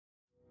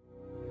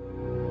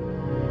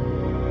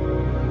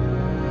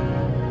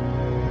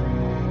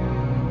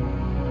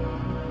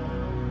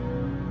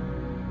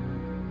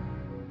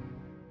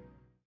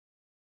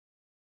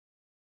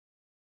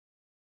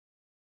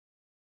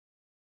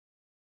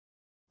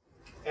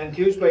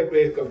Enthused by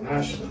great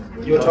compassion,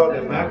 you taught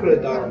the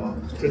Immaculate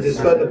Dharma to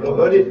dispel the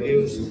perverted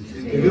views,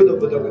 to view the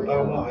Buddha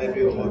Dharma, I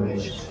pay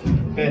homage.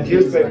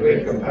 Enthused by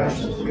great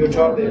compassion, you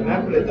taught the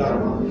Immaculate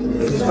Dharma to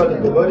dispel the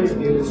perverted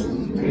views,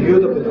 to view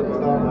the Buddha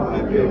Dharma,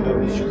 I pay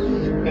homage.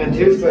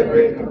 Enthused by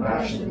great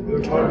compassion, you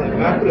taught the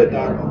Immaculate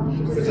Dharma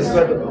to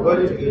dispel the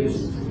perverted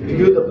views, to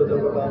view the Buddha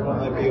Dharma,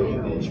 I pay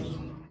homage.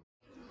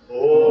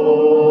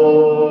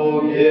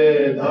 Om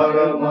ye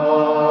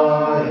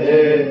dharma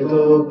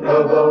hetu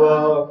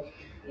prabhava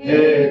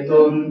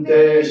hetum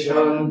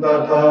tesham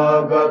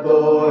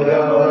tathagato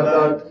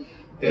yavadat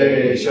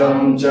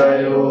tesham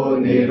chayo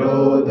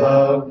nirodha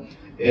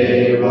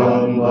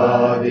evam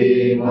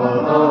vadi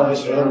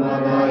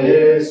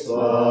mahashramanaye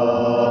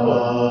swaha.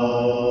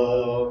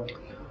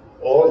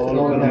 All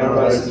phenomena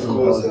arise as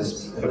causes.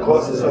 The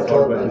causes are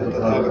taught by the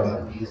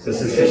Tathagata. The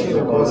cessation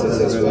of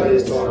causes as well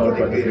is taught by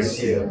the great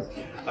seer.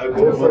 I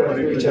go for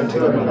refuge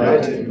until I am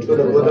enlightened to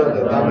the Buddha,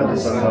 the Dhamma, the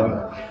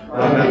Sangha.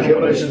 By my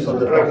accumulations of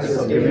the practice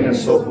of giving and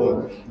so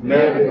forth,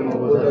 may I become a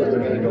Buddha to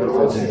benefit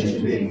all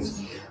sentient beings.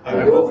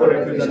 I go for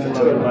refuge until I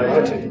am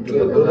enlightened to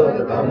the Buddha,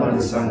 the Dhamma, and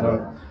the Sangha.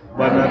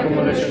 By my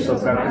accumulations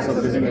of practice of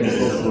giving and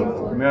so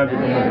forth, may I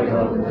become a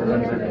Buddha to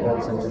benefit all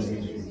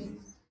sentient beings.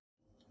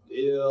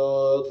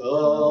 Yatha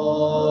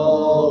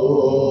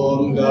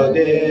Om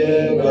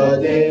Gade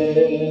Gade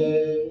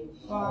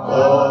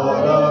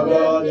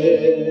Aragade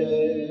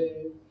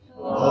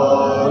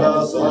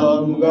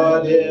Arasam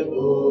Gade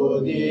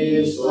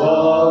Bodhi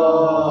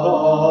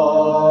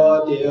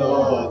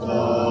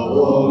Swatyatha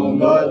Om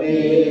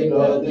Gade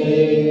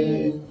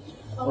Gade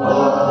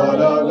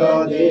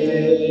Aragade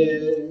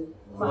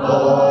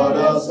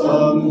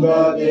Arasam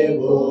Gade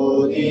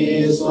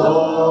Bodhi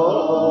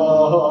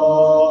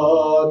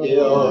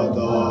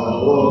Swatyatha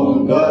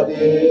Om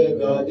Gade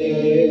Gade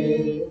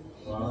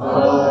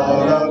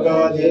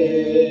Aragade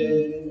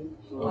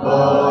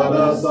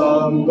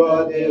Arasam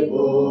Gade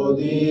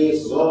Bodhi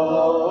Swatyatha.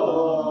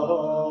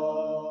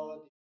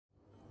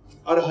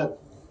 Arhat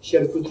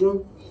Shariputra,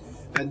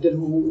 and then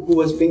who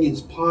was being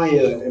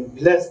inspired and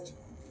blessed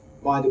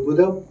by the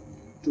Buddha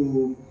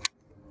to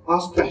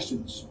ask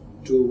questions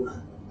to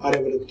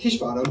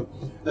Avalokiteshvara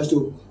as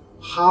to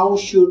how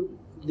should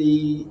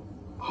the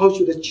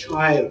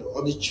child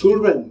or the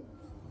children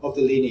of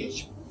the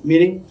lineage,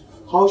 meaning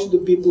how should the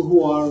people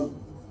who are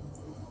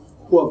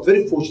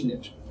very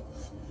fortunate,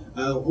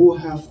 who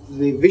have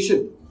the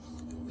vision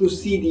to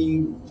see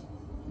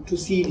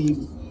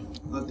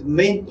the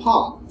main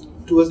path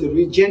towards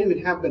the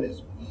genuine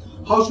happiness,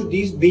 how should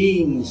these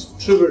beings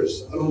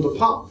traverse along the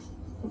path?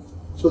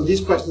 So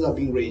these questions are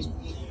being raised.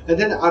 And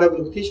then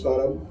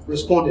Avalokiteshvara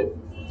responded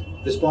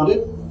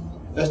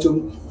as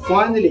to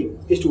finally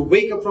is to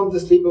wake up from the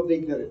sleep of the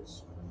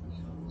ignorance.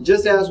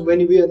 Just as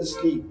when we are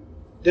asleep,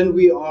 then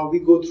we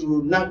go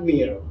through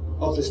nightmare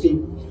of the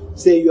sleep.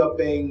 Say you are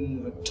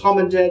being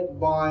tormented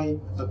by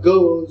a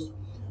ghost,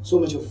 so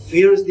much of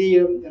fear is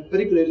there, and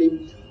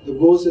particularly the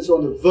ghost is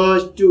on the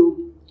verge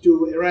to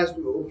arrest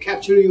you or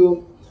capture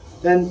you,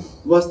 then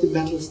what's the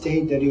mental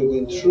state that you're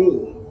going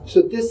through?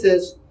 So this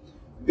is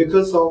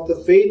because of the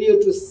failure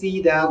to see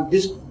that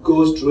this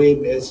ghost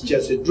dream is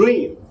just a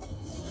dream.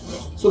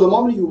 So the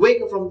moment you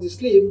wake up from the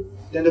sleep,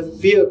 then the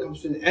fear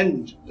comes to an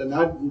end, the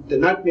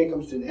nightmare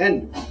comes to an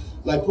end.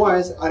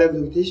 Likewise,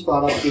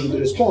 Avalokiteshvara gave the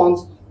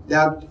response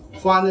that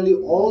finally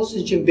all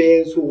sentient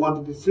beings who want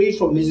to be freed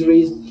from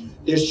miseries,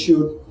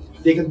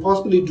 they can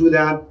possibly do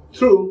that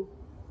through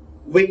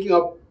waking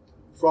up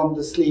from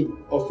the sleep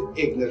of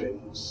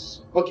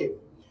ignorance. Okay,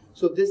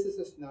 so this is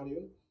the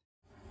scenario.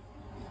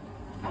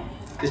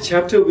 The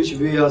chapter which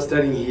we are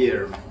studying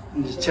here,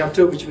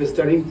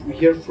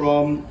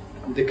 from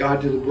the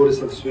Guide to the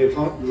Bodhisattva's Way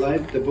of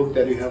Life, the book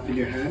that you have in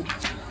your hand.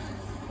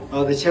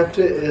 The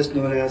chapter is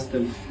known as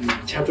the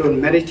chapter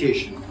on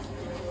meditation.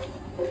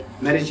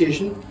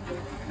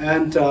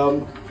 And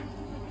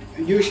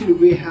usually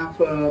we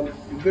have a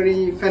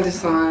very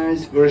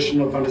fantasized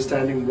version of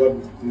understanding what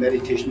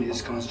meditation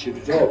is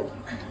constituted of.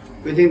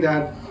 We think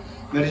that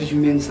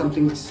meditation means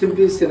something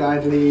simply sit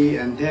idly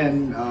and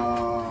then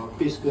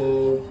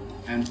peaceful.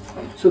 And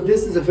so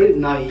this is a very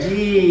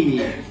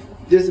naive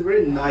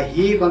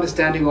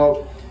understanding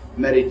of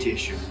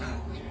meditation.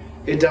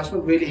 It does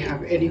not really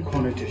have any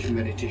connotation,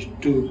 meditation,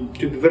 to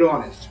be very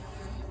honest.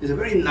 It's a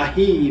very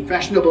naive,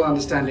 fashionable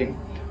understanding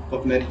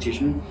of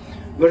meditation,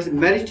 whereas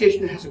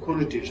meditation has a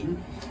connotation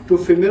to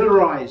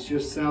familiarize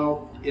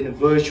yourself in a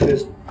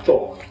virtuous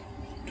thought,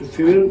 to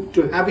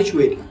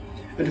habituate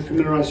and to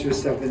familiarize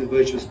yourself in a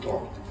virtuous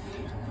thought.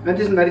 And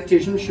this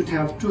meditation should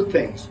have two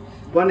things.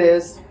 One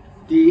is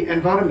the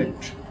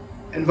environment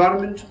in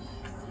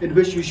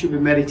which you should be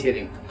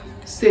meditating.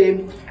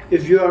 Say,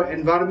 if you are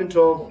environment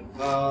of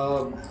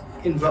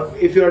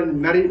if you are in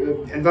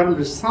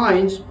environment of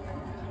science,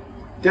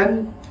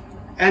 then,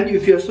 and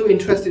if you are so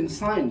interested in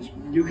science,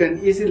 you can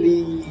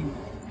easily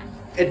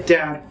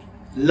adapt,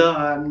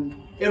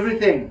 learn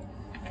everything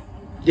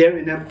there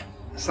in a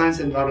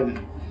science environment.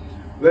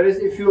 Whereas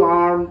if you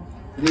are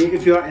in the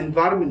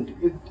environment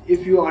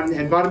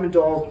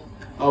of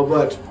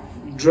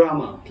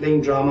drama,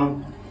 playing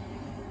drama,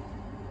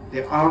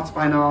 the arts,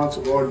 fine arts,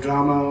 or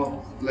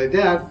drama like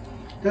that,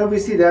 then we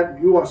see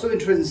that you are so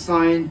interested in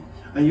science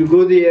and you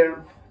go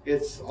there,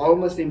 it's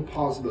almost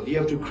impossible. You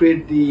have to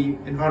create the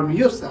environment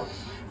yourself,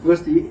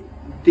 because the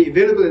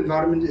available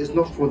environment is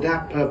not for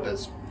that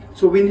purpose.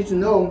 So we need to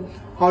know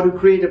how to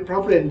create a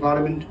proper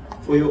environment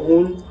for your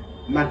own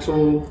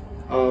mental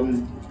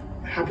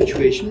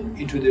habituation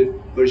into the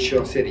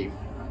virtuosity.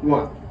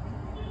 One.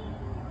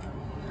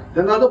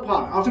 Then the other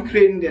part, after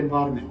creating the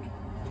environment,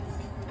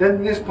 then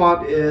the next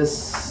part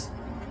is,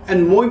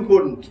 and more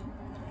important,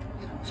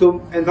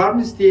 so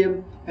environment is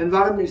there.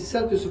 Environment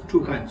itself is of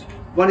two kinds.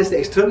 One is the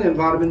external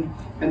environment,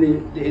 and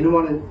the inner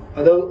one,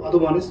 other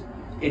one is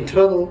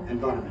internal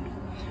environment.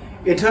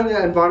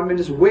 Internal environment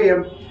is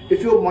where,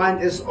 if your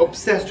mind is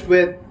obsessed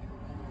with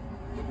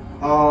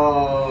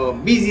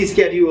busy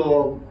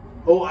schedule,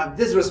 oh, I have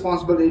this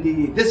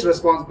responsibility, that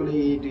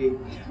responsibility,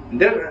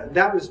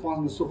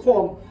 so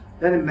forth,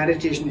 then in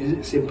meditation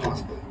is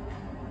impossible.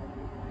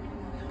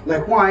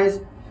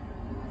 Likewise,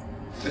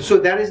 so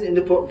that is in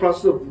the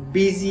process of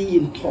busy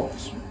in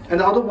thoughts. And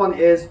the other one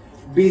is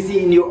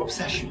busy in your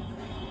obsession.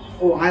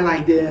 Oh, I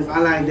like this, I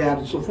like that,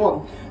 and so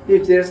forth.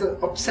 If there's an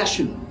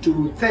obsession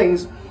to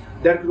things,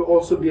 that could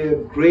also be a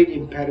great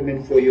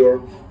impediment for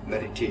your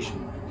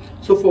meditation.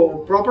 So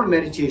for proper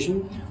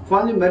meditation,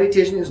 finally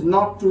meditation is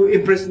not to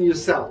imprison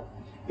yourself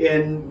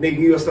in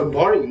making yourself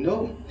boring.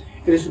 No,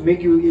 it is to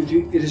make you.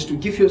 It is to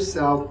give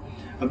yourself,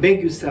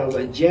 make yourself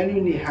a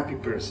genuinely happy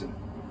person.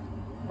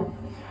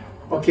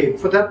 Okay,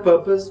 for that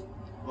purpose,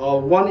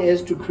 one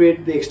is to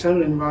create the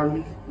external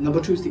environment.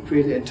 Number two is to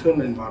create the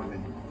internal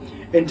environment.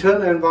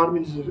 Internal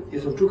environment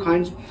is of two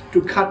kinds: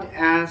 to cut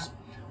as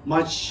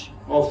much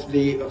of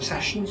the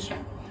obsessions,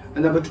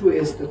 and number two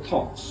is the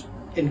thoughts,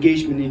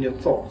 engagement in your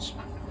thoughts.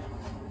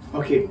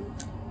 Okay.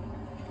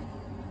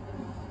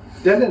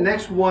 Then the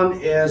next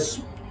one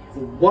is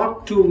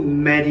what to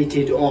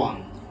meditate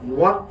on.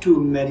 What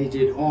to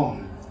meditate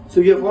on.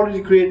 So you have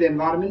already created the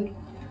environment.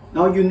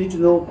 Now you need to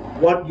know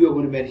what you're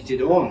going to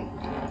meditate on.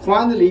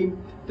 Finally,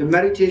 the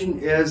meditation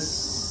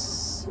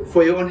is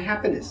for your own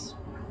happiness.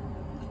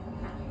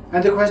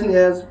 And the question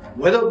is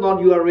whether or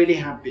not you are really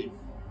happy.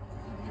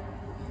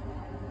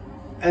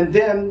 And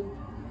then,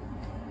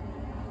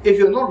 if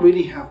you're not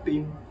really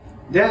happy,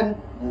 then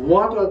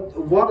what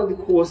are the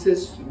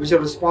causes which are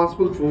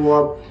responsible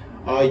for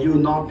you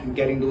not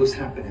getting those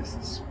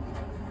happinesses?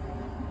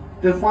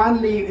 Then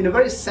finally, in a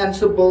very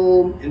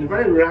sensible, in a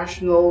very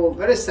rational,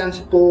 very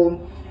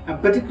sensible,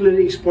 and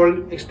particularly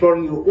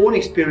exploring your own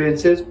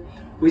experiences,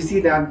 we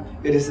see that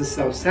it is a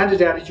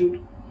self-centered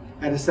attitude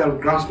and a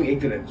self-grasping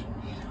ignorance.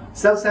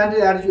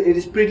 Self-centered attitude, it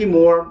is pretty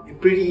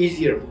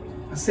easier.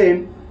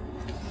 Say,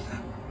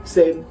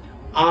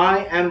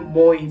 I am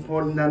more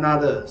important than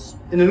others.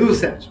 In a loose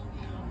sense,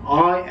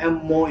 I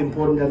am more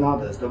important than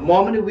others. The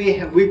moment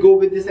we go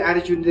with this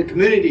attitude in the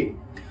community,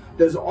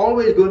 there's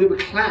always going to be a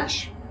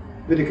clash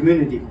with the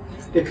community.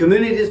 The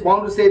community is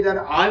bound to say that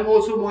I'm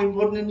also more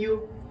important than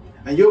you,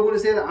 and you're going to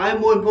say that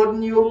I'm more important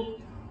than you.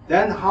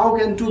 Then how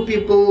can two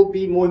people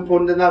be more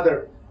important than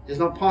other? It's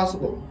not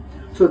possible.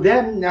 So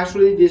then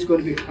naturally there's going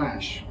to be a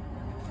clash.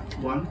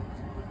 One.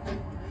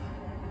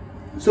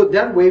 So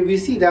that way we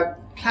see that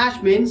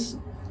clash means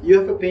you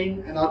have a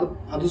pain and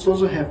others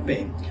also have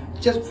pain.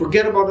 Just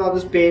forget about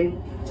others' pain.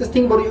 Just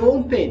think about your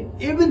own pain.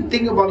 Even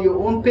think about your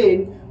own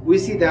pain, we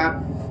see that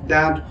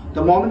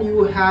the moment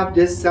you have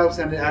this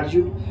self-centered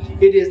attitude,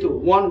 it is the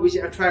one which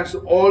attracts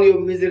all your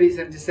miseries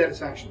and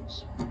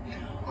dissatisfactions.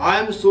 I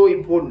am so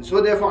important,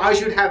 so therefore I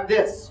should have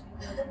this.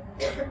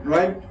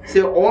 Right?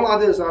 Say all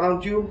others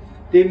around you,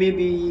 they may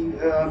be,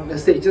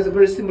 let's say, just a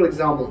very simple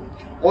example.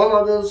 All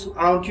others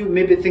around you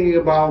may be thinking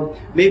about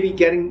maybe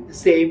getting,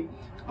 say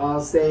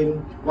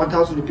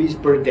 1,000 rupees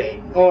per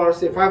day, or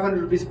say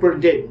 500 rupees per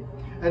day,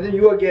 and then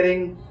you are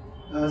getting,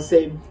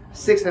 say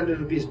 600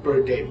 rupees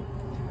per day,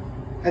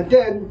 and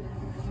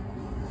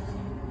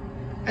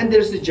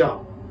there's a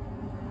job,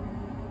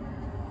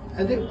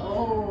 and then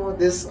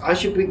I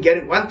should be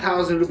getting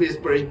 1,000 rupees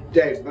per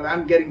day, but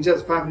I'm getting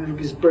just 500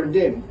 rupees per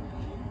day.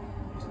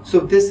 So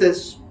this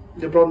is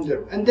the problem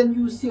there. And then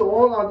you see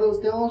all others,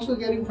 they're also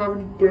getting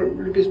 500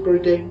 rupees per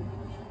day.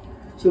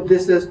 So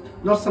this is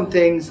not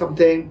something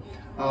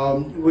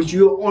which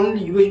you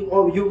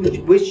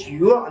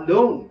are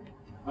alone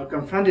are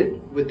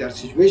confronted with that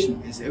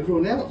situation. Is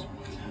everyone else.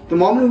 The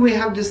moment we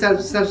have this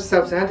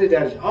self-centered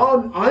attitude,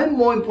 oh, I'm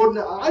more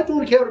important, I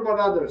don't care about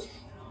others.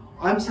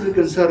 I'm simply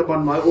concerned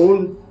about my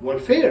own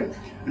welfare,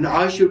 and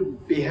I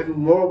should be having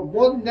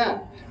more than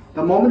that.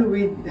 The moment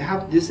we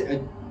have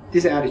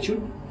this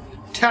attitude,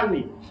 tell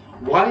me,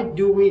 why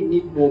do we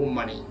need more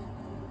money?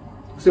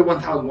 Say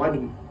 1,000, why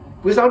do we?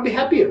 Because I'll be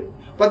happier.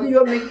 But then you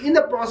are in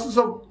the process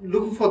of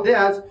looking for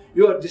that,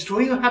 you are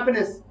destroying your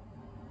happiness.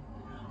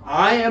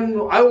 I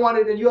want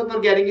it and you are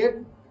not getting it,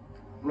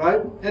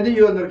 right? And then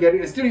you are not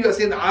getting it. Still you are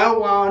saying, I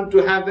want to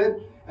have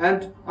it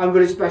and I'm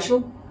very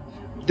special.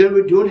 then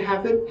we don't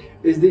have it.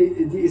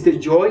 Is there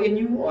joy in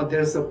you, or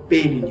there's a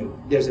pain in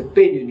you? There's a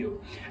pain in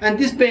you. And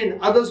this pain,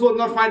 others who are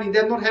not finding,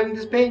 they're not having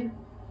this pain.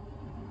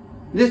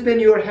 This pain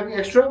you are having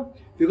extra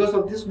because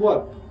of this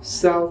what?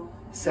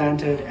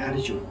 Self-centered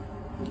attitude.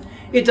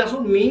 It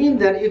doesn't mean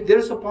that if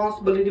there's a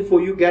possibility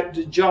for you get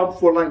the job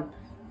for like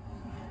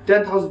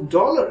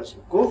 $10,000,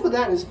 go for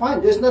that, it's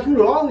fine. There's nothing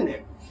wrong in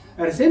it.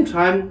 At the same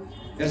time,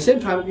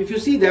 if you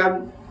see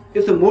that,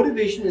 if the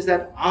motivation is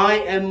that I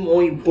am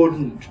more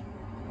important,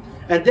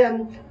 and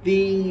then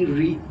the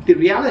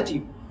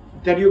reality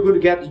that you're going to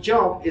get the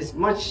job is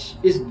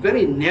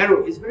very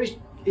narrow, is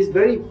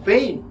very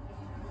vain,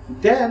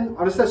 then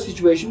under such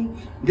situation,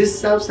 this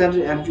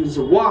self-centered attitude is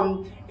the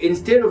one.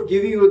 Instead of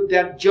giving you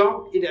that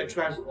job, it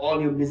attracts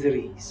all your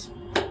miseries.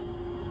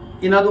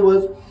 In other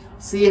words,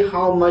 see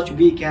how much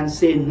we can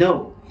say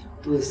no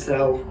to the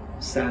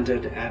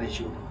self-centered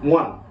attitude.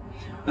 One.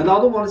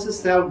 Another one is the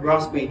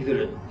self-grasping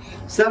ignorance.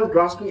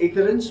 Self-grasping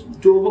ignorance,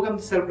 to overcome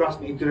the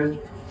self-grasping ignorance.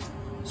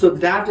 So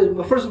that is,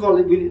 first of all,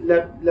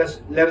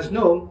 let us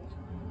know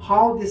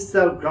how this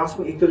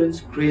self-grasping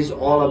ignorance creates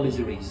all our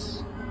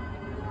miseries.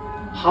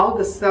 How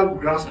the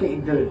self-grasping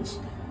ignorance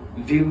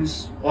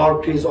views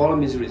or creates all our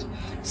miseries.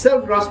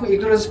 Self-grasping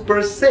ignorance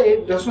per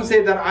se doesn't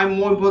say that I'm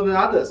more important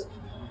than others.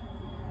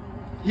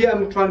 Here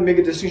I'm trying to make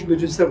a distinction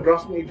between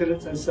self-grasping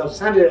ignorance and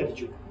self-centered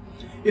attitude.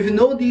 If you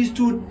know these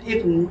two,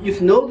 if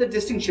you know the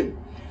distinction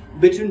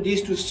between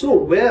these two so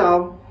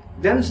well,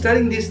 then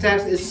studying these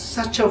texts is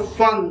such a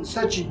fun,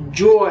 such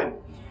joy,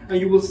 and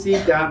you will see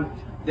that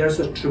there's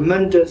a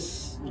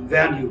tremendous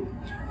value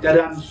that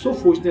I'm so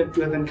fortunate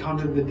to have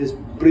encountered with this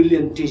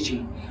brilliant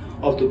teaching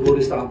of the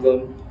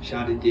Bodhisattva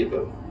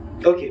Shantideva.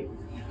 Okay,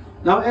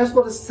 now as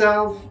for the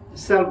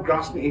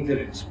self-grasping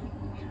ignorance,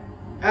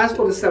 let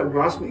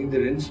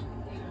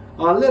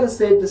us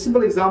say the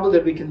simple example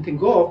that we can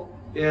think of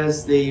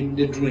is the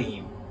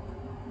dream.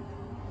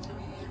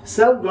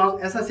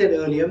 As I said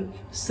earlier,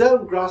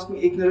 self-grasping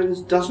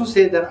ignorance doesn't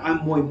say that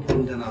I'm more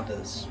important than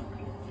others.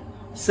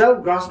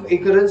 Self-grasping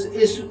ignorance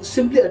is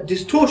simply a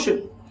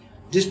distortion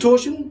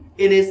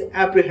in its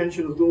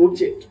apprehension of the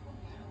object.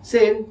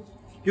 Say,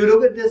 you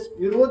look at this,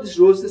 you know this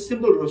rose, this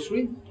simple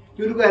rosary,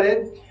 you look at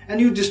it and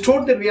you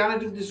distort the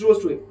reality of this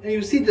rosary, and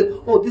you see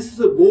that, oh, this is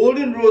a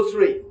golden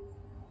rosary,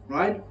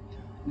 right?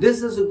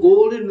 This is a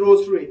golden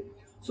rosary.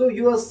 So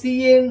you are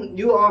seeing,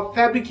 you are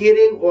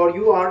fabricating, or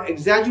you are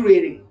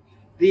exaggerating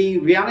the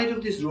reality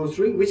of this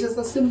rosary, which is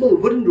a simple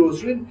wooden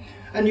rosary,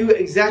 and you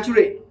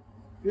exaggerate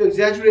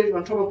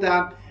on top of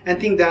that and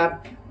think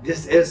that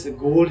this is a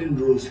golden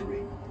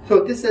rosary.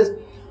 So this is,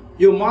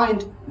 your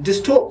mind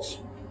distorts,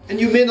 and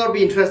you may not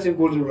be interested in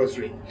golden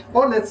rosary.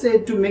 Or let's say,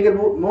 to make it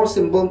more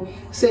simple,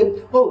 say,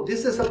 oh,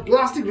 this is a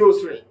plastic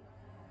rosary,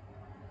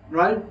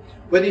 right?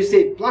 Whether you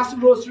say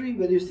plastic rosary,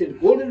 whether you say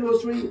golden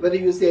rosary, whether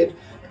you say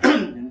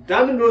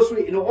diamond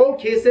rosary, in all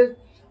cases,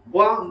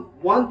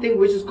 one thing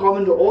which is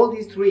common to all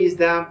these three is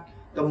that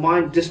the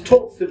mind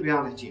distorts the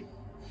reality.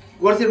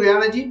 What is the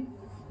reality?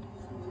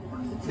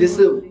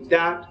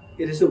 That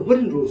it is a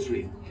wooden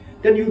rosary.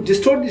 Then you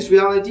distort this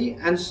reality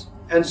and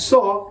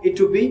saw it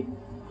to be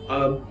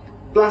a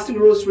plastic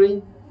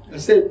rosary.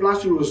 Say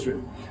plastic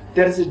rosary.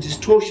 There is a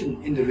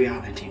distortion in the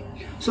reality.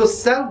 So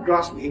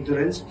self-grasping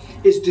ignorance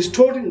is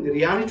distorting the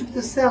reality of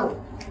the self.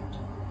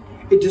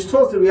 It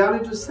distorts the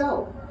reality of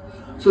self.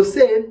 So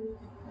say,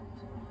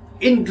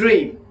 in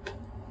dream,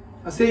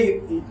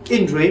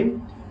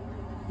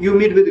 you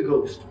meet with a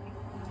ghost,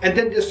 and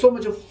then there's so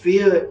much of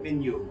fear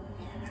in you.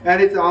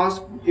 And if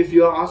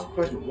you are asked a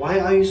question, why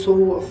are you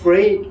so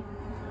afraid?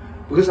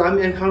 Because I'm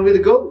encountered with a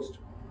ghost.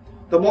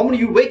 The moment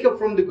you wake up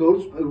from the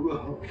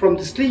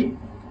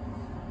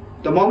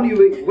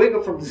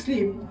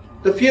sleep,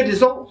 the fear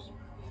dissolves.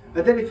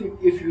 And then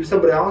if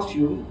somebody asks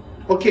you,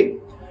 okay,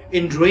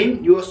 in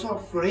dream you are so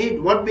afraid,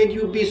 what made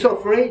you be so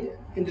afraid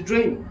in the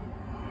dream?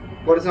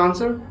 What is the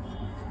answer?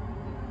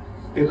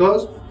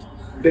 Because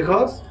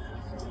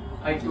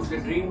I took the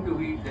dream to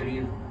be the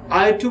real.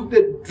 I took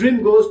the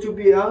dream ghost to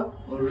be a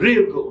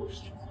real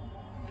ghost.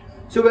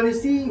 So when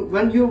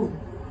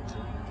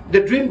the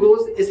dream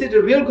ghost, is it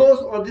a real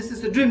ghost or this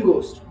is a dream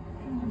ghost?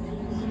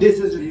 This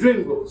is a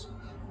dream ghost.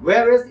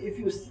 Whereas if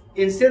you,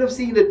 instead of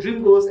seeing the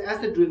dream ghost as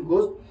the dream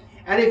ghost,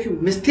 and if you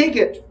mistake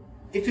it,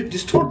 if you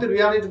distort the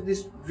reality of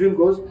this dream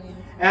ghost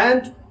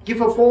and give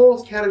a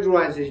false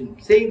characterization,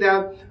 saying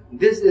that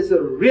this is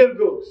a real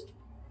ghost,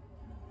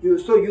 you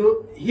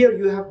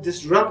have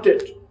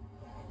disrupted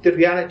the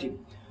reality.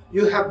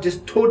 You have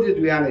distorted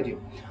reality.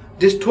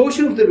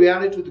 Distortion of the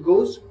reality of the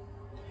ghost,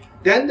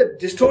 then the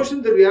distortion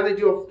of the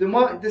reality of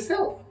the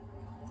self.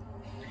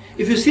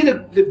 If you see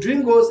the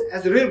dream ghost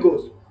as a real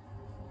ghost,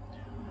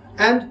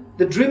 and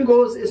the dream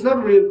ghost is not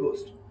a real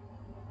ghost,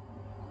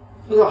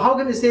 so how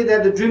can you say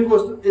that the dream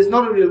ghost is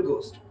not a real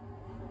ghost?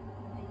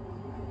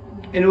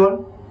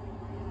 Anyone?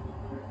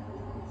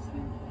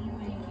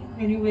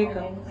 When you wake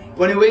up.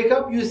 When you wake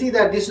up, you see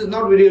that this is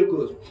not a real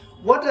ghost.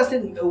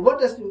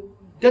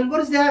 Then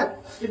what is that?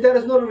 If there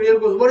is not a real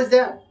ghost, what is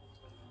that?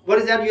 What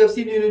is that you have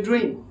seen in a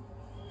dream?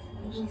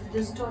 It's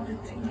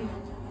distorted thinking.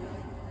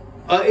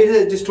 It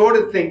is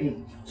distorted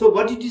thinking. So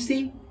what did you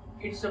see?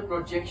 It's a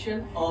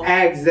projection of...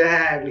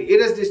 Exactly. It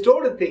is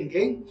distorted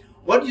thinking.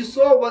 What you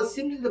saw was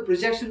simply the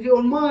projection of your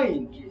own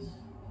mind. Yes.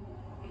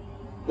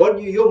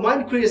 Your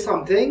mind creates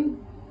something.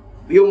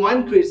 Your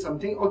mind creates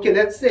something. Okay,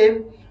 let's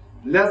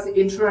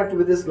interact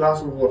with this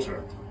glass of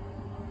water.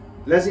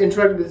 Let's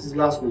interact with this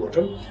glass of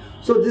water.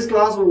 So this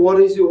glass of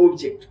water is your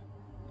object,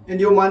 and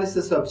your mind is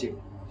the subject.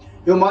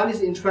 Your mind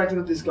is interacting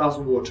with this glass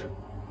of water,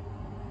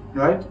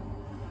 right?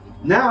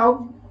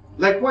 Now,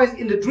 likewise,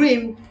 in the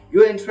dream,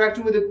 you are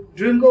interacting with the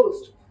dream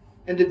ghost,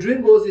 and the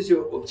dream ghost is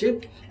your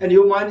object, and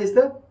your mind is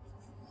the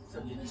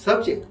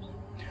subject.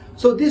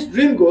 So this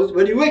dream ghost,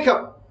 when you wake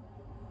up,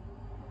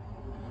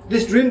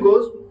 this dream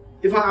ghost,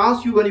 if I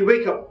ask you when you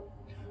wake up,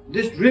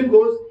 this dream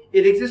ghost,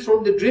 it exists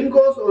from the dream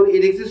ghost or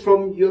it exists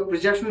from your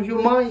projection of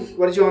your mind?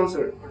 What is your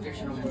answer?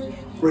 Projection of mind.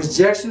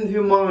 Projection of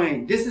your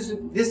mind. This is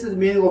the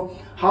meaning of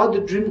how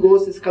the dream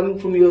ghost is coming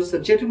from your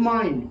subjective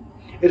mind.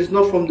 It is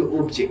not from the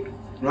object,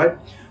 right?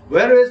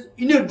 Whereas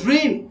in your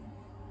dream,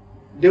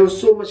 there was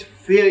so much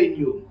fear in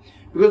you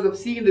because of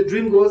seeing the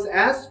dream ghost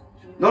as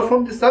not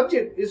from the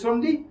subject, it's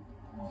from the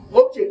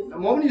object. The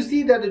moment you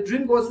see that the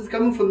dream ghost is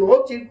coming from the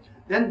object,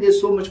 then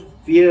there's so much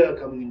fear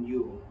coming in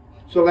you.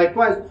 So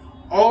likewise,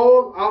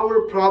 all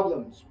our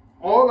problems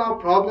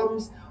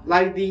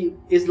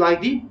is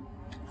like the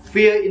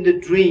fear in the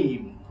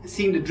dream,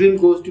 seeing the dream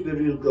ghost to be a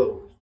real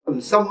ghost.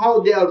 Somehow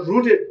they are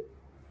rooted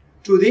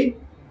to the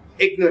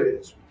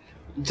ignorance.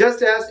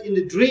 Just as in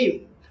the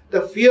dream,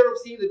 the fear of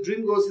seeing the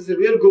dream ghost is a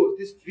real ghost.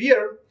 This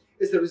fear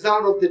is the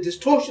result of the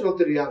distortion of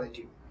the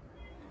reality.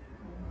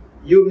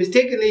 You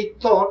mistakenly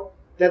thought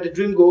that the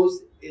dream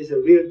ghost is a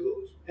real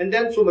ghost, and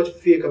then so much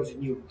fear comes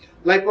in you.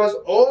 Likewise,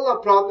 all our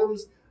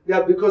problems, they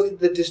are because of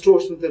the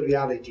distortion of the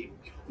reality.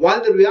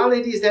 While the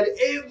reality is that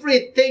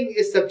everything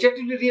is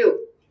subjectively real,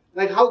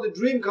 like how the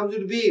dream comes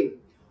into being.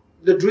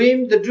 The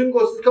dream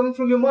ghost is coming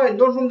from your mind,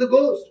 not from the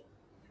ghost.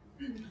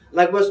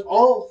 Likewise,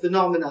 all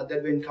phenomena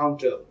that we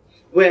encounter,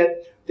 where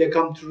they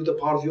come through the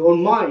part of your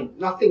own mind,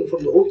 nothing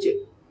from the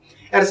object.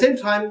 At the same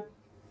time,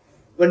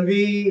 when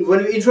we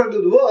interact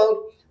with the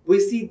world, we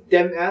see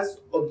them as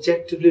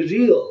objectively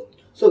real.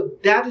 So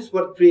that is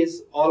what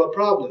creates all our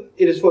problem.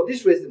 It is for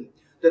this reason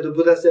that the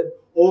Buddha said,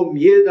 Om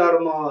ye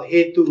dharma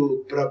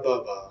hetu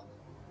prabhava.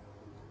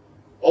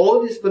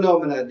 All these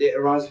phenomena, they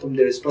arise from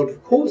their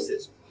respective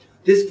causes.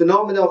 This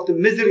phenomena of the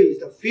miseries,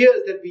 the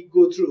fears that we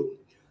go through,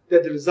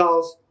 they're the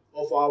results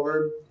of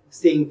our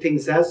seeing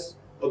things as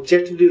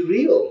objectively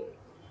real.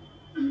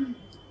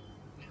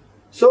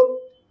 So,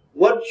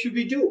 what should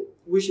we do?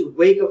 We should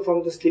wake up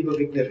from the sleep of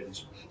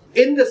ignorance.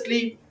 In the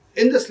sleep,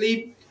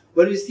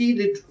 when we see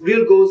the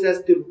real ghost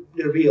as the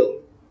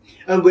real.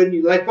 And when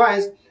you,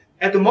 likewise,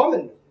 at the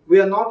moment, we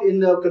are not in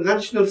the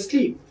conventional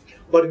sleep,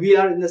 but we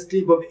are in the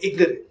sleep of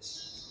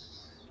ignorance.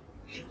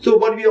 So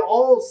what we are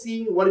all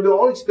seeing, what we are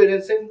all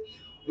experiencing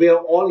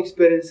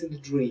the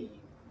dream.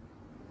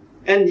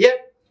 And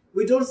yet,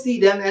 we don't see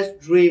them as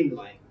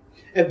dreamlike.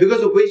 And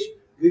because of which,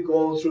 we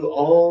go through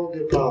all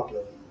the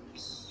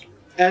problems.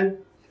 And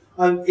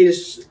it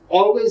is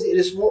always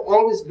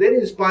very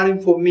inspiring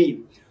for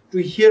me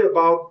to hear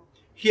about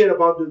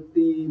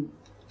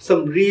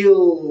some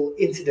real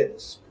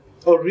incidents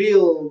or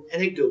real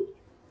anecdote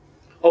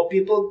of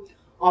people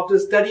after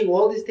studying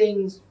all these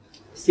things,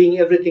 seeing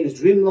everything is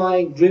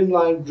dreamlike,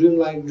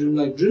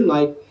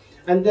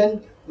 and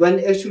then when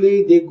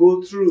actually they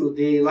go through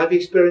their life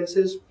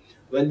experiences,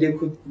 when they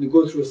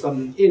go through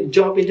some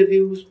job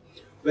interviews,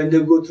 when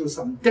they go through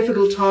some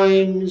difficult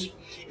times,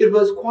 it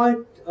was quite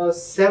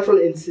several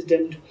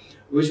incidents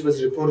which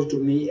was reported to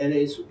me, and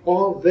it's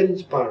all very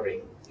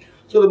inspiring.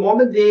 So the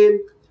moment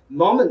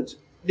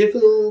they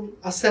feel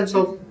a sense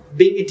of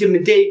being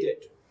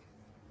intimidated,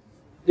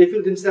 they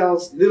feel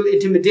themselves a little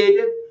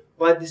intimidated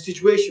by the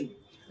situation.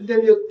 And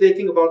then they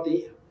think about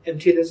the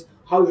emptiness,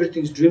 how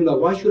everything's dreamlike.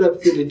 Why should I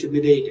feel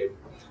intimidated?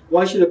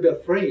 Why should I be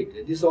afraid?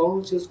 This is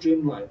all just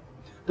dreamlike.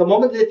 The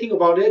moment they think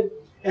about it,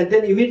 and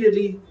then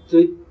immediately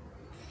the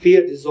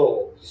fear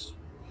dissolves.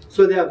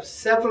 So there are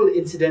several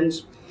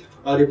incidents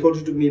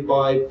reported to me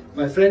by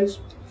my friends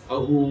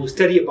who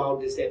study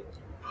about this,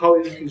 how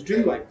everything's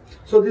dreamlike.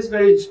 So this is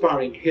very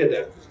inspiring to hear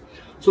that.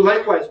 So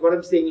likewise, what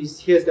I'm saying is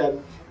here's that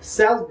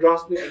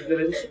self-grasping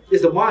ignorance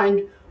is the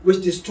mind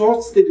which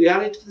distorts the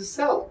reality of the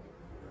self.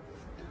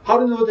 How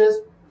to know this?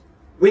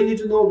 We need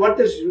to know what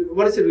is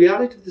the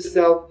reality of the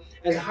self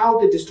and how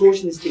the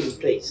distortion is taking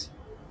place.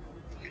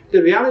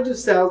 The reality of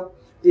self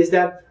is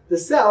that the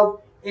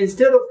self,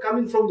 instead of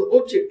coming from the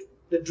object,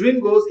 the dream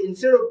ghost,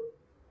 instead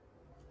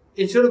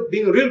of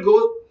being a real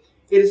ghost,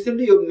 it is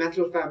simply your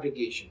mental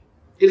fabrication.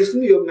 It is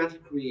simply your mental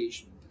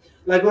creation.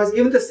 Likewise,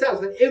 even the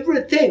self and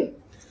everything,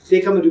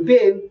 they come into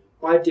being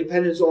by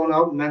dependence on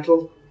our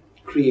mental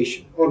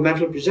creation or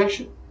mental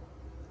projection.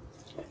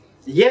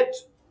 Yet,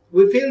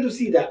 we fail to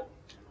see that.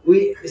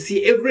 We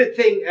see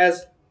everything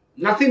as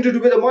nothing to do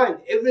with the mind.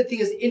 Everything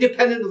is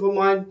independent of the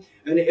mind,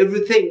 and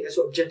everything is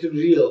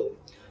objectively real.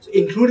 So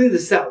including the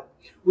self.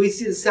 We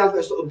see the self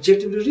as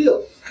objectively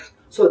real.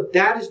 So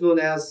that is known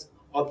as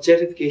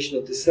objectification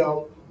of the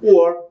self,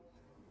 or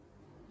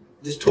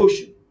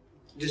distortion,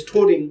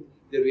 distorting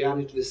the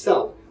reality of the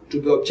self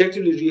to be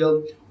objectively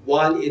real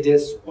while it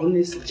is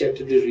only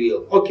subjectively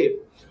real. Okay,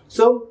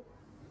 so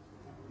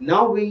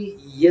now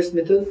yes,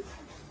 Mithun?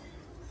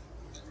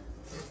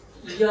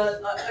 Yeah,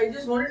 I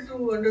just wanted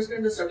to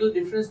understand the subtle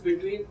difference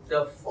between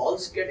the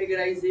false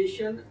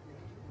categorization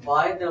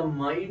by the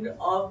mind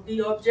of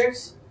the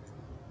objects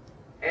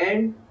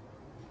and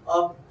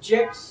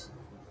objects,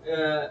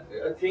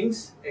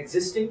 things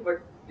existing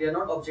but they are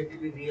not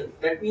objectively real.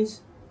 That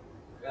means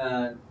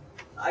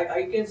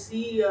I can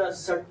see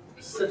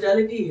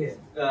subtlety here,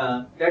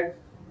 that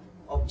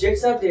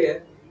objects are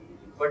there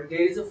but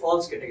there is a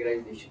false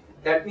categorization.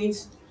 That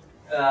means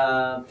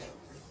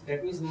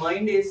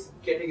mind is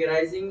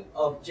categorizing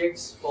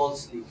objects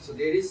falsely. So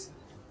there is,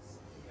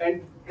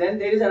 and then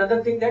there is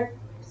another thing, that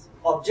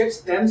objects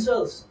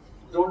themselves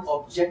don't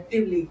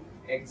objectively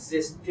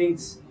exist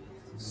things.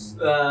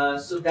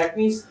 So that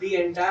means the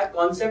entire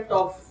concept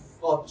of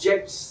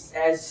objects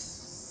as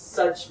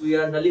such we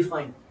are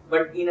nullifying.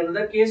 But in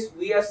another case,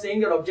 we are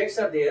saying that objects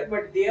are there,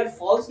 but they are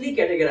falsely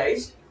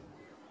categorized.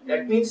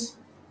 That means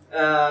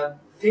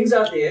things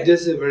are there.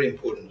 This is very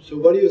important. So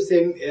what you're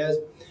saying is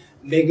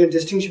making a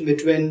distinction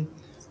between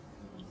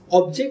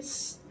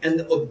objects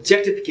and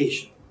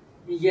objectification.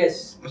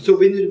 Yes. So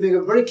we need to make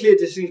a very clear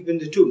distinction between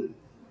the two.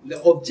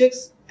 The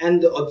objects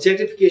and the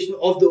objectification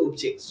of the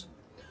objects.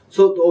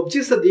 So the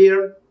objects are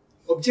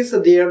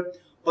there,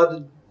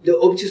 but the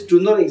objects do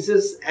not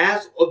exist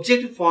as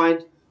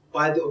objectified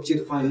by the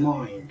objectifying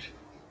mind.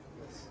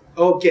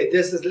 Okay,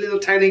 this is a little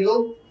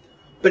technical,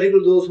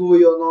 particularly those who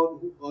are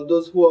not, or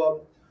those who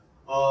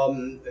are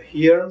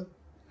here,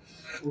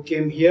 who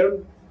came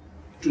here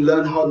to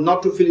learn how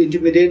not to feel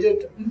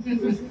intimidated.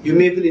 You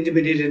may feel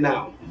intimidated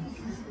now.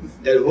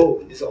 That,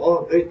 oh, these are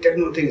all very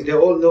technical things. They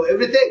all know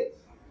everything.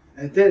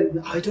 And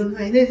then, I don't know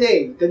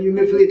anything. Then you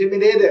may feel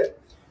intimidated.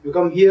 You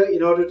come here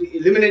in order to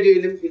eliminate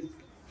your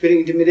feeling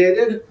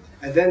intimidated,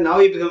 and then now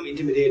you become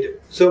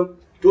intimidated. So,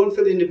 don't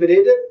feel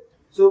intimidated.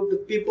 So, the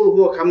people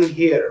who are coming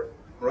here,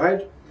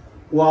 right,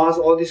 who ask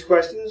all these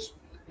questions,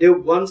 they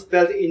once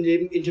felt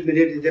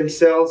intimidated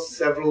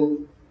themselves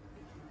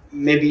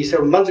maybe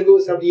several months ago,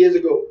 several years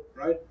ago,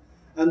 right?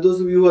 And those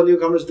of you who are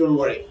newcomers, don't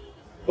worry.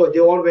 Oh, they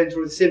all went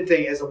through the same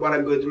thing as what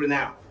I'm going through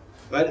now,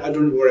 right? I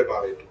don't worry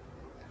about it.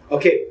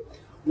 Okay,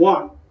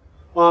 one.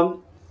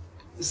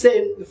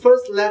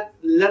 First, let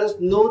us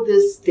know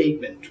this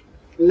statement.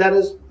 Let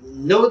us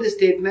know this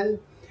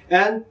statement,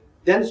 and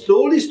then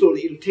slowly,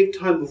 it'll take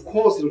time. Of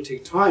course, it'll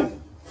take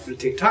time. It'll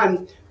take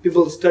time.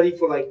 People study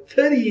for like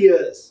 30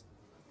 years.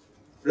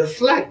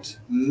 Reflect,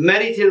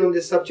 meditate on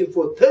this subject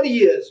for 30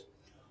 years.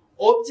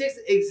 Objects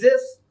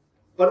exist,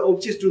 but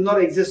objects do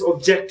not exist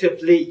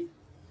objectively.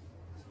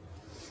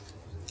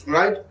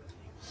 Right?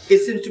 It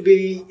seems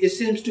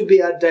to be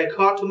a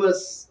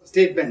dichotomous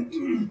statement,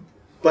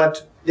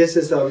 but this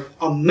is an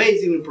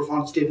amazingly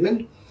profound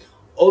statement.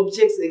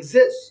 Objects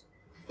exist,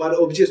 but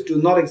objects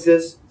do not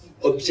exist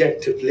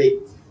objectively.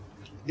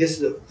 This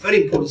is a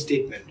very important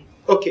statement.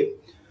 Okay,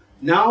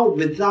 now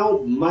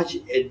without much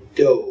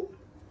ado,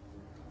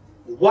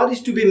 what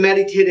is to be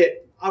meditated?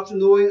 After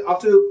knowing how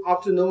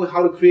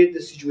to create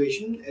the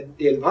situation and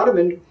the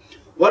environment,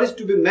 what is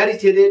to be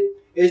meditated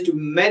is to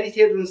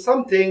meditate on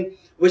something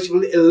which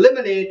will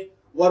eliminate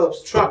what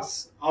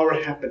obstructs our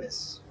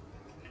happiness.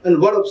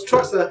 And what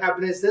obstructs our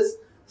happiness is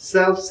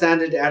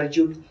self-centered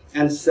attitude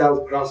and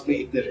self-grasping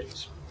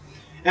ignorance.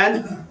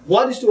 And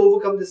what is to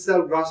overcome this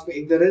self-grasping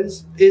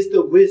ignorance is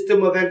the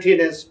wisdom of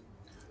emptiness,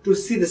 to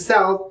see the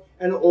self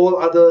and all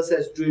others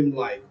as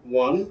dreamlike.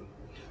 One.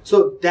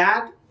 So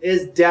that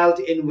is dealt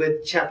in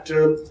with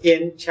chapter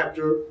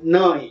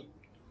 9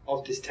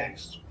 of this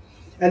text.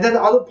 And then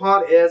the other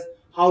part is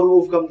how to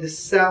overcome this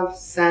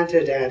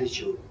self-centered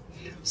attitude.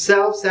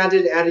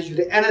 Self-centered attitude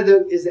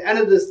is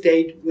another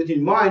state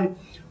within mind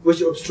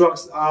which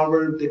obstructs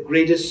the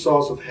greatest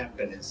source of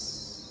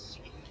happiness.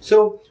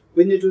 So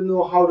we need to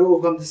know how to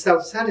overcome the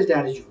self-centered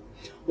attitude.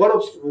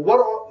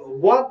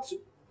 What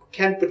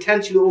can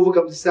potentially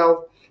overcome the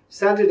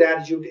self-centered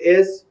attitude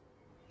is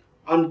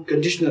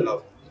unconditional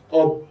love,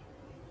 or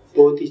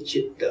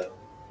Bodhicitta.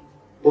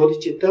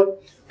 Bodhicitta,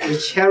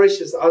 which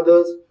cherishes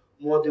others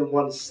more than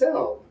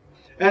oneself.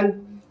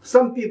 And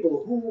some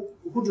people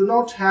who do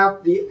not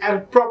have the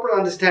proper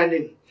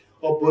understanding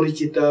of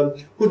Bodhicitta,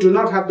 who do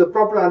not have the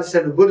proper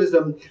understanding of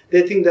Buddhism,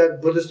 they think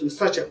that Buddhism is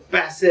such a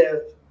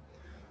passive,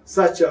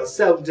 such a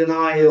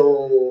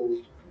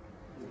self-denial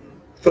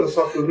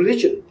philosophical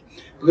religion,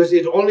 because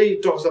it only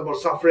talks about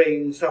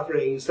suffering,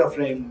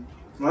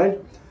 right?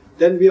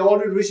 Then we are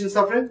already reaching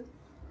suffering,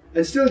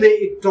 and still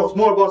it talks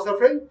more about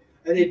suffering,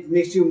 and it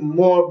makes you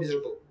more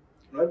miserable,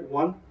 right?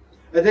 One.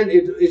 And then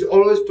it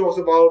always talks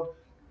about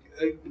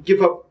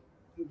give up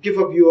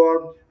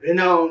your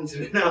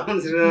renunciation,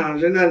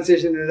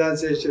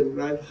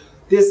 right?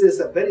 This is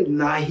a very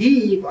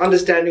naive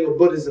understanding of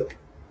Buddhism.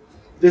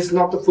 This is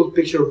not the full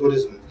picture of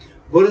Buddhism.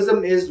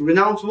 Buddhism is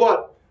renounce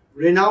what?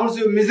 Renounce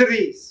your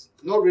miseries,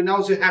 not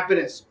renounce your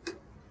happiness.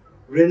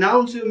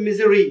 renounce your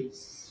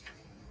miseries,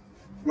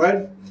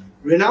 right?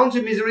 Renounce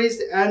your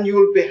miseries and you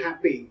will be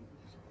happy,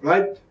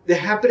 right? The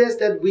happiness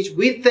that which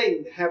we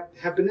think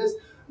happiness,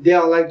 they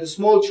are like the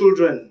small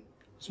children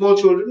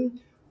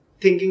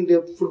thinking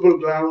the football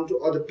ground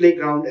or the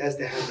playground as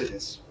their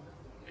happiness.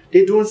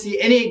 They don't see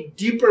any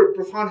deeper,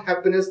 profound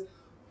happiness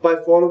by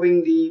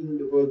following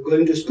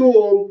going to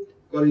school,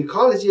 going to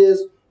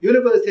colleges,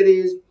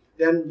 universities,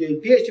 then doing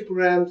PhD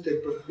programs, they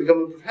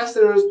become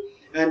professors,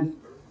 and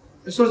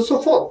so on and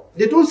so forth.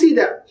 They don't see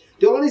that.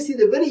 They only see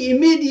the very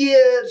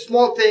immediate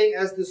small thing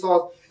as the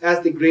source,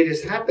 as the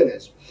greatest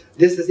happiness.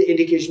 This is the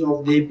indication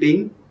of they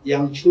being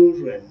young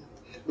children.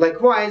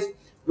 Likewise,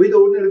 with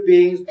ordinary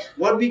beings,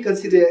 what we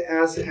consider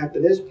as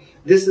happiness,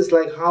 this is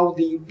like how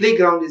the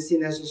playground is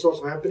seen as a source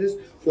of happiness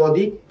for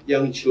the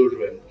young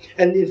children.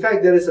 And in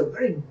fact, there is a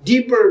very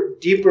deeper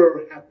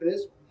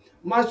happiness,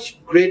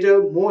 much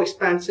greater, more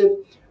expansive,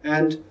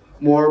 and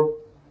more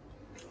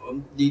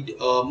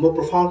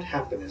profound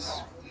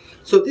happiness.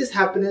 So this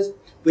happiness,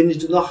 we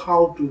need to know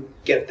how to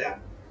get that.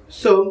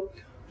 So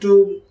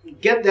to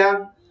get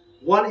that,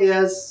 one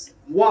is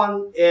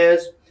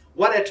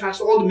what attracts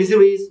all the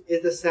miseries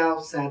is the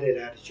self-centered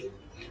attitude.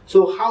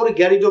 So how to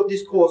get rid of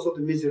this cause of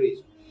the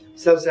miseries,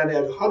 self-centered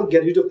attitude, how to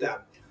get rid of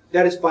that?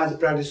 That is by the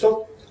practice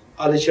of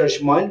other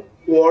cherished mind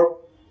or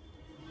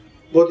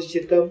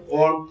bodhicitta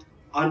or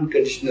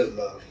unconditional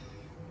love.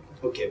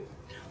 Okay.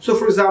 So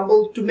for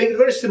example, to make it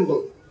very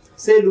simple,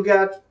 say look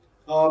at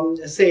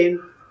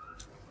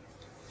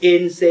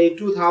in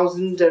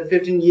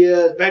 2015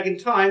 years back in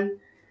time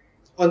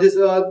on this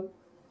earth,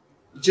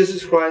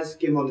 Jesus Christ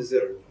came on this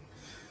earth.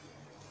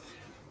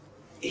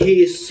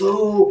 He is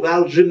so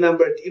well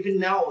remembered, even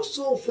now,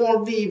 so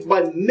fondly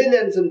by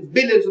millions and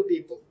billions of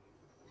people.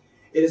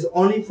 It is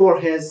only for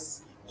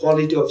his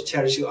quality of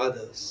cherishing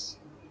others.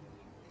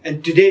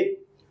 And today,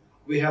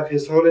 we have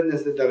His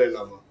Holiness the Dalai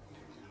Lama.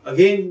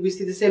 Again, we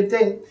see the same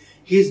thing.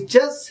 He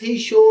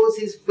shows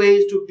his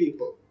face to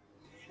people.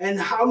 And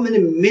how many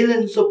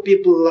millions of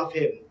people love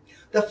him.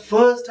 The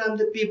first time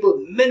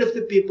many of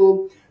the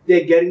people,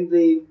 they're getting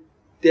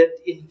that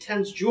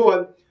intense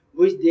joy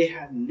which they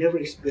had never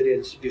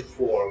experienced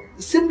before,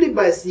 simply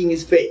by seeing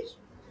his face.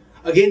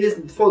 Again, this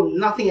is for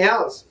nothing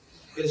else.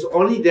 It is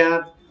only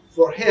that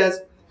for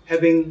his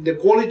having the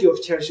quality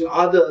of cherishing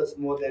others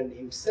more than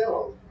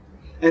himself.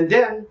 And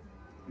then,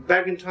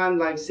 back in time,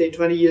 like say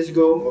 20 years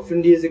ago or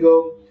 50 years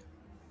ago,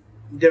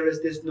 there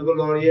is this Nobel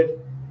laureate,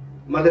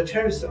 Mother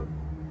Teresa.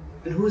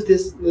 And who is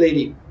this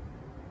lady?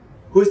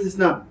 Who is this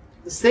nun?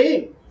 The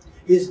same.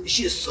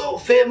 She is so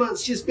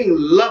famous. She's being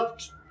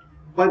loved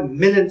by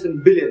millions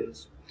and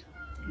billions.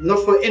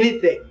 Not for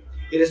anything.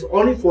 It is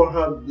only for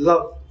her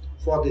love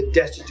for the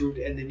destitute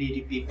and the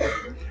needy people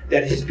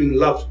that is being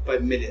loved by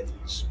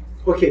millions.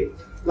 Okay.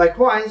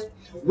 Likewise,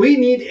 we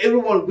need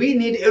everyone. We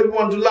need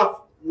everyone to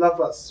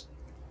love us.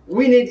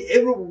 We need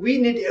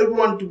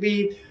everyone to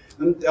be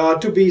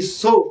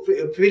so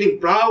feeling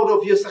proud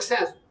of your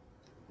success.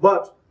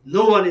 But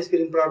no one is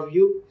feeling proud of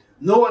you.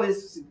 No one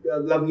is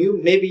loving you.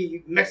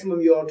 Maybe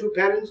maximum you are two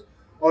parents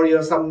or you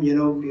are some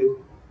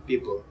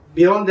people.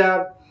 Beyond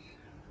that,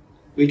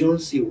 we don't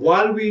see.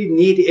 While we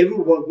need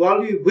everyone, while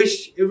we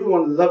wish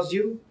everyone loves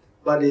you,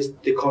 but is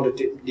the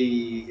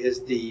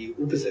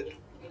opposite.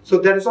 So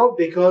that is all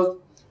because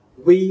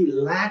we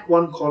lack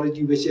one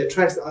quality which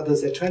attracts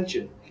others'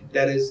 attention.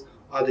 That is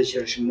other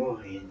cherished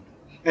mind.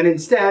 And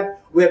instead,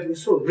 we have been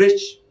so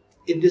rich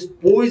in this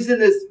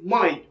poisonous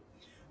mind,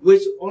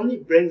 which only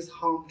brings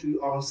harm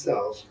to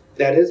ourselves.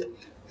 That is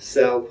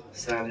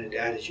self-centered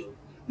attitude.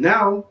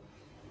 Now,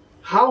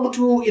 how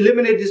to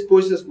eliminate this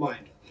poisonous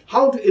mind?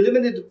 How to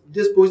eliminate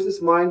this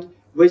poisonous mind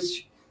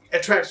which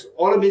attracts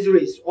all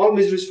miseries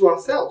to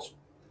ourselves?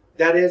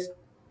 That is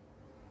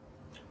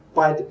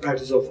by the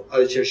practice of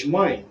other cherished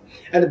mind.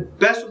 And the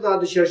best of the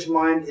other cherished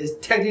mind is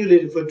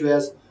technically referred to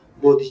as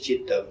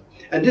bodhicitta.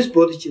 And this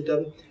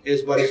bodhicitta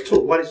is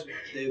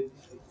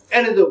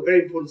another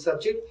very important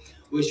subject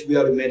which we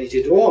are to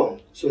meditate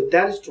on. So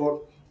that is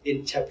taught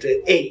in chapter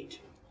 8.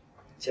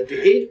 Chapter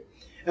 8.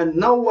 And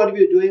now what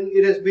we are doing,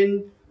 it has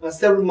been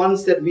several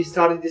months that we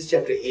started this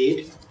chapter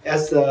 8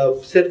 as a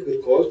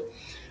certificate course.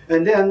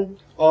 And then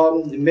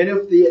many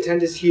of the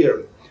attendees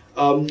here,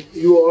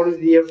 you are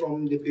already there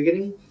from the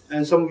beginning,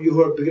 and some of you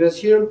who are beginners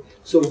here.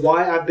 So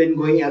why I've been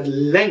going at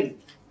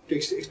length to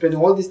explain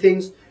all these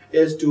things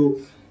is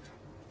to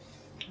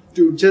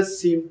just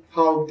see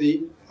how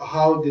the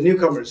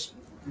newcomers,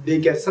 they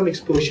get some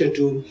exposure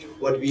to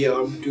what we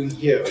are doing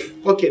here.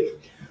 Okay,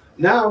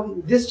 now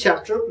this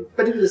chapter,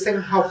 particularly the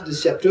second half of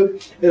this chapter,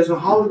 is on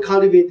how to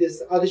cultivate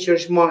this other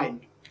cherished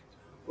mind.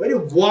 Very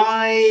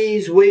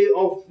wise way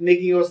of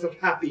making yourself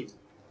happy.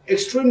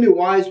 Extremely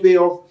wise way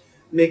of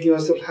making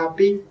yourself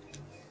happy.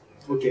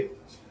 Okay,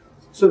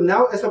 so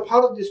now as a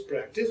part of this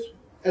practice,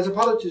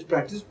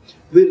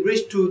 we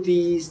reach to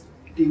the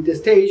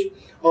stage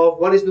of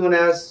what is known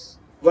as,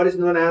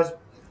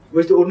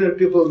 which the ordinary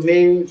people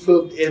may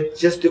feel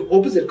just the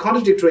opposite,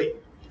 contradictory.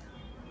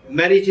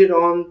 Meditate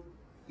on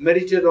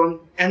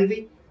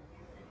envy,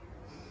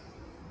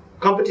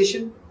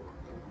 competition,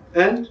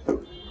 and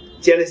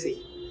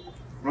jealousy,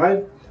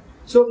 right?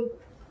 So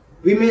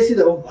we may see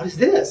that, oh, what is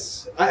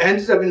this? I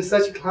ended up in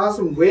such a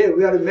classroom where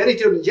we are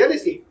meditating on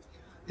jealousy.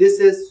 This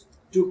is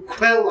to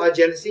quell our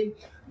jealousy.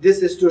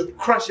 This is to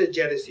crush our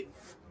jealousy.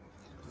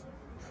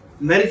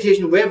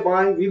 Meditation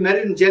whereby we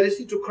meditate on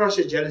jealousy to crush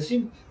our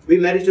jealousy. We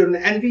meditate on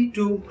envy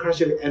to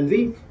crush our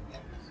envy.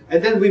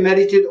 And then we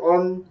meditate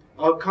on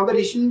our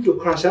competition to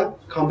crush our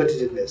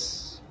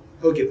competitiveness.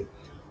 Okay.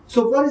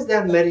 So what is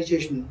that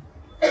meditation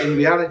in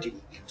reality?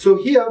 So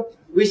here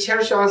we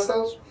cherish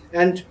ourselves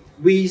and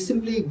we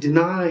simply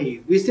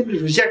deny, we simply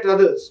reject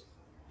others.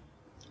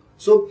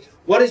 So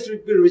what is to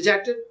be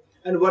rejected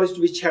and what is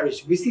to be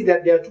cherished? We see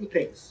that there are two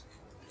things.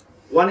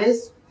 One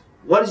is,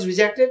 what is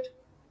rejected?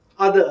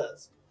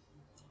 Others.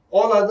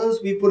 All others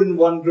we put in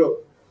one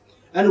group.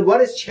 And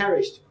what is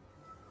cherished?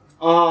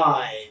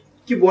 I.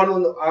 Keep one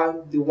on the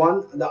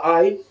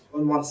I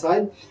on one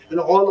side and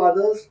all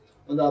others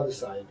on the other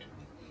side.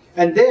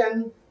 And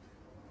then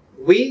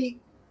we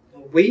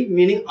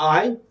meaning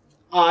I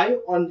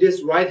on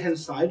this right hand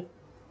side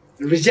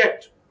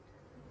reject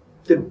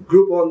the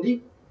group on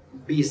the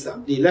B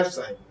side, the left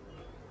side.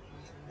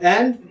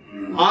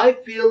 And I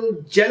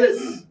feel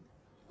jealous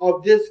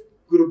of this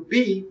group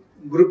B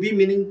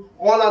meaning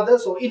all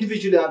others or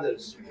individually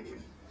others.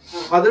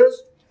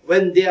 Others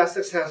when they are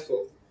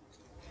successful.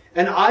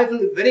 And I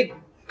feel very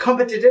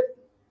competitive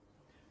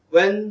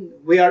when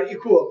we are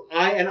equal.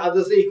 I and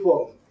others are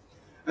equal.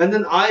 And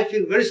then I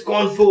feel very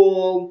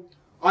scornful.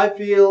 I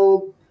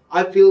feel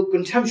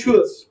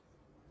contemptuous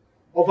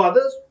of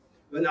others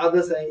when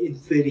others are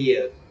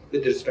inferior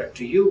with respect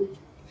to you.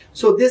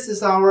 So this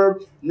is our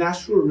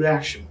natural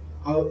reaction.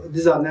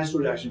 This is our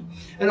natural reaction.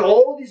 And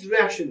all these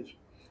reactions,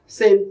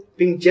 say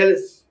being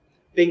jealous,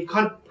 being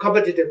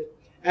competitive,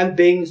 and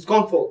being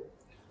scornful.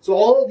 So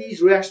all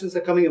these reactions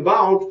are coming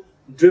about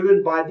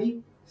driven by the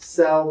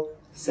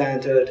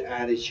self-centered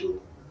attitude.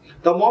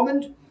 The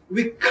moment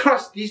we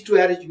crush these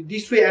three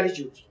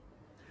attitudes,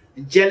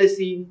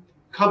 jealousy,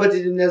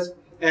 competitiveness,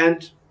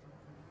 and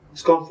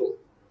scornful.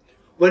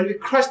 When we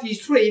crush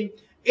these three,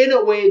 in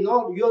a way,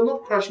 you're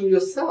not crushing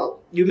yourself.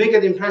 You make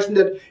an impression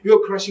that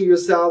you're crushing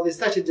yourself. It's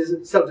such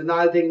a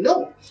self-denial thing.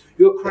 No,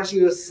 you're crushing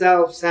your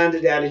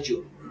self-centered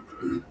attitude.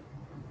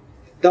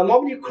 The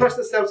moment you crush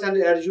the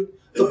self-centered attitude,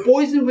 the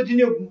poison within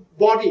your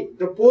body,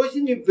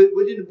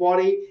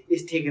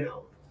 is taken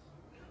out.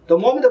 The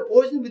moment the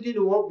poison within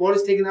your body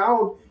is taken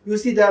out, you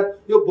see that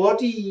your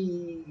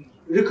body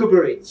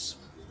recuperates.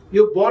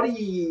 Your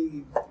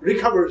body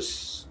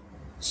recovers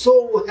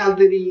so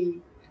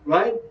healthily,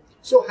 right?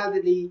 So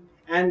healthily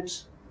and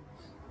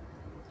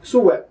so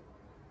well.